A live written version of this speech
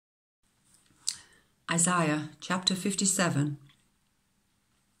Isaiah chapter 57.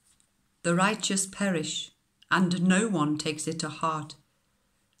 The righteous perish, and no one takes it to heart.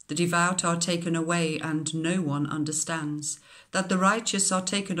 The devout are taken away, and no one understands that the righteous are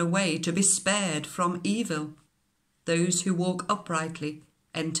taken away to be spared from evil. Those who walk uprightly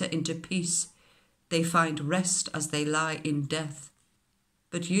enter into peace. They find rest as they lie in death.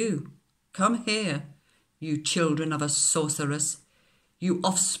 But you, come here, you children of a sorceress, you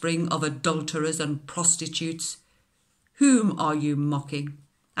offspring of adulterers and prostitutes. Whom are you mocking?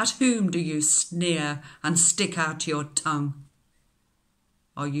 At whom do you sneer and stick out your tongue?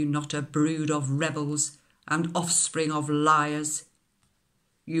 Are you not a brood of rebels and offspring of liars?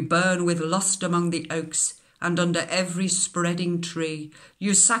 You burn with lust among the oaks and under every spreading tree.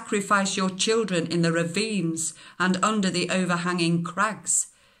 You sacrifice your children in the ravines and under the overhanging crags.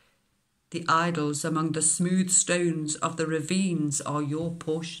 The idols among the smooth stones of the ravines are your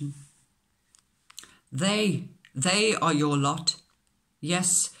portion. They are your lot.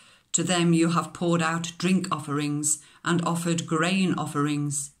 Yes, to them you have poured out drink offerings and offered grain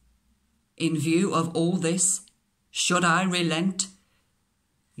offerings. In view of all this, should I relent?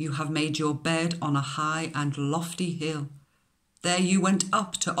 You have made your bed on a high and lofty hill. There you went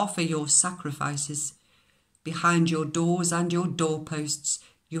up to offer your sacrifices. Behind your doors and your doorposts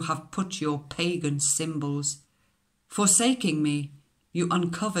you have put your pagan symbols. Forsaking me, you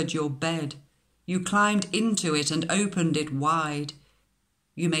uncovered your bed. You climbed into it and opened it wide.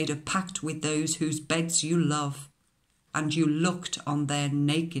 You made a pact with those whose beds you love, and you looked on their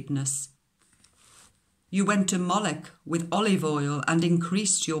nakedness. You went to Molech with olive oil and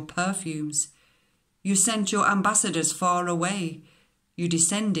increased your perfumes. You sent your ambassadors far away. You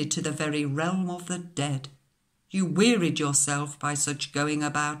descended to the very realm of the dead. You wearied yourself by such going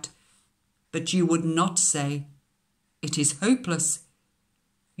about, but you would not say, "It is hopeless."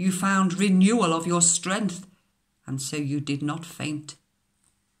 You found renewal of your strength, and so you did not faint.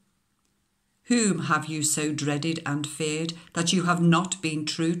 Whom have you so dreaded and feared that you have not been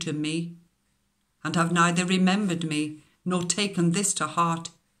true to me, and have neither remembered me nor taken this to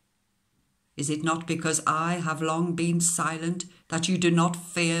heart? Is it not because I have long been silent that you do not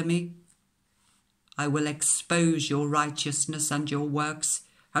fear me? I will expose your righteousness and your works,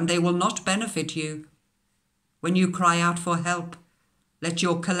 and they will not benefit you. When you cry out for help, let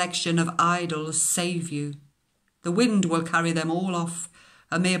your collection of idols save you. The wind will carry them all off.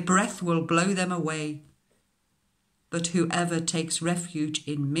 A mere breath will blow them away. But whoever takes refuge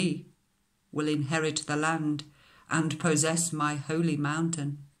in me will inherit the land and possess my holy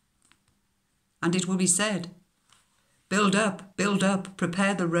mountain. And it will be said, build up,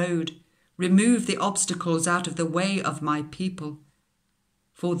 prepare the road. Remove the obstacles out of the way of my people.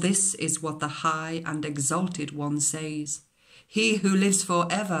 For this is what the high and exalted one says, he who lives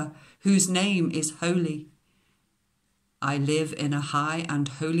forever, whose name is holy. I live in a high and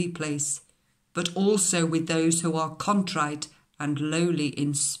holy place, but also with those who are contrite and lowly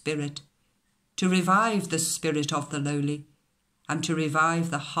in spirit, to revive the spirit of the lowly, and to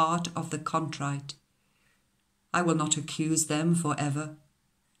revive the heart of the contrite. I will not accuse them forever,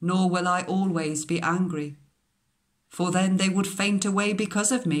 nor will I always be angry, for then they would faint away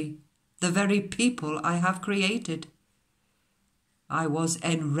because of me, the very people I have created. I was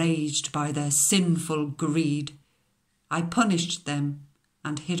enraged by their sinful greed. I punished them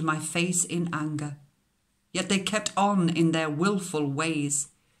and hid my face in anger, yet they kept on in their willful ways.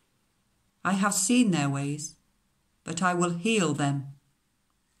 I have seen their ways, but I will heal them.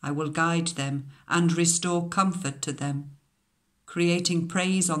 I will guide them and restore comfort to them, creating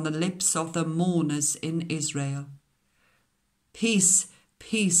praise on the lips of the mourners in Israel. Peace,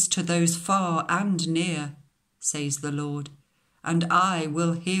 peace to those far and near, says the Lord, and I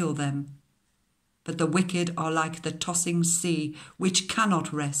will heal them. But the wicked are like the tossing sea, which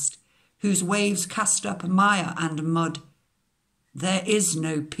cannot rest, whose waves cast up mire and mud. There is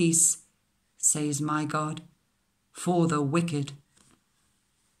no peace, says my God, for the wicked.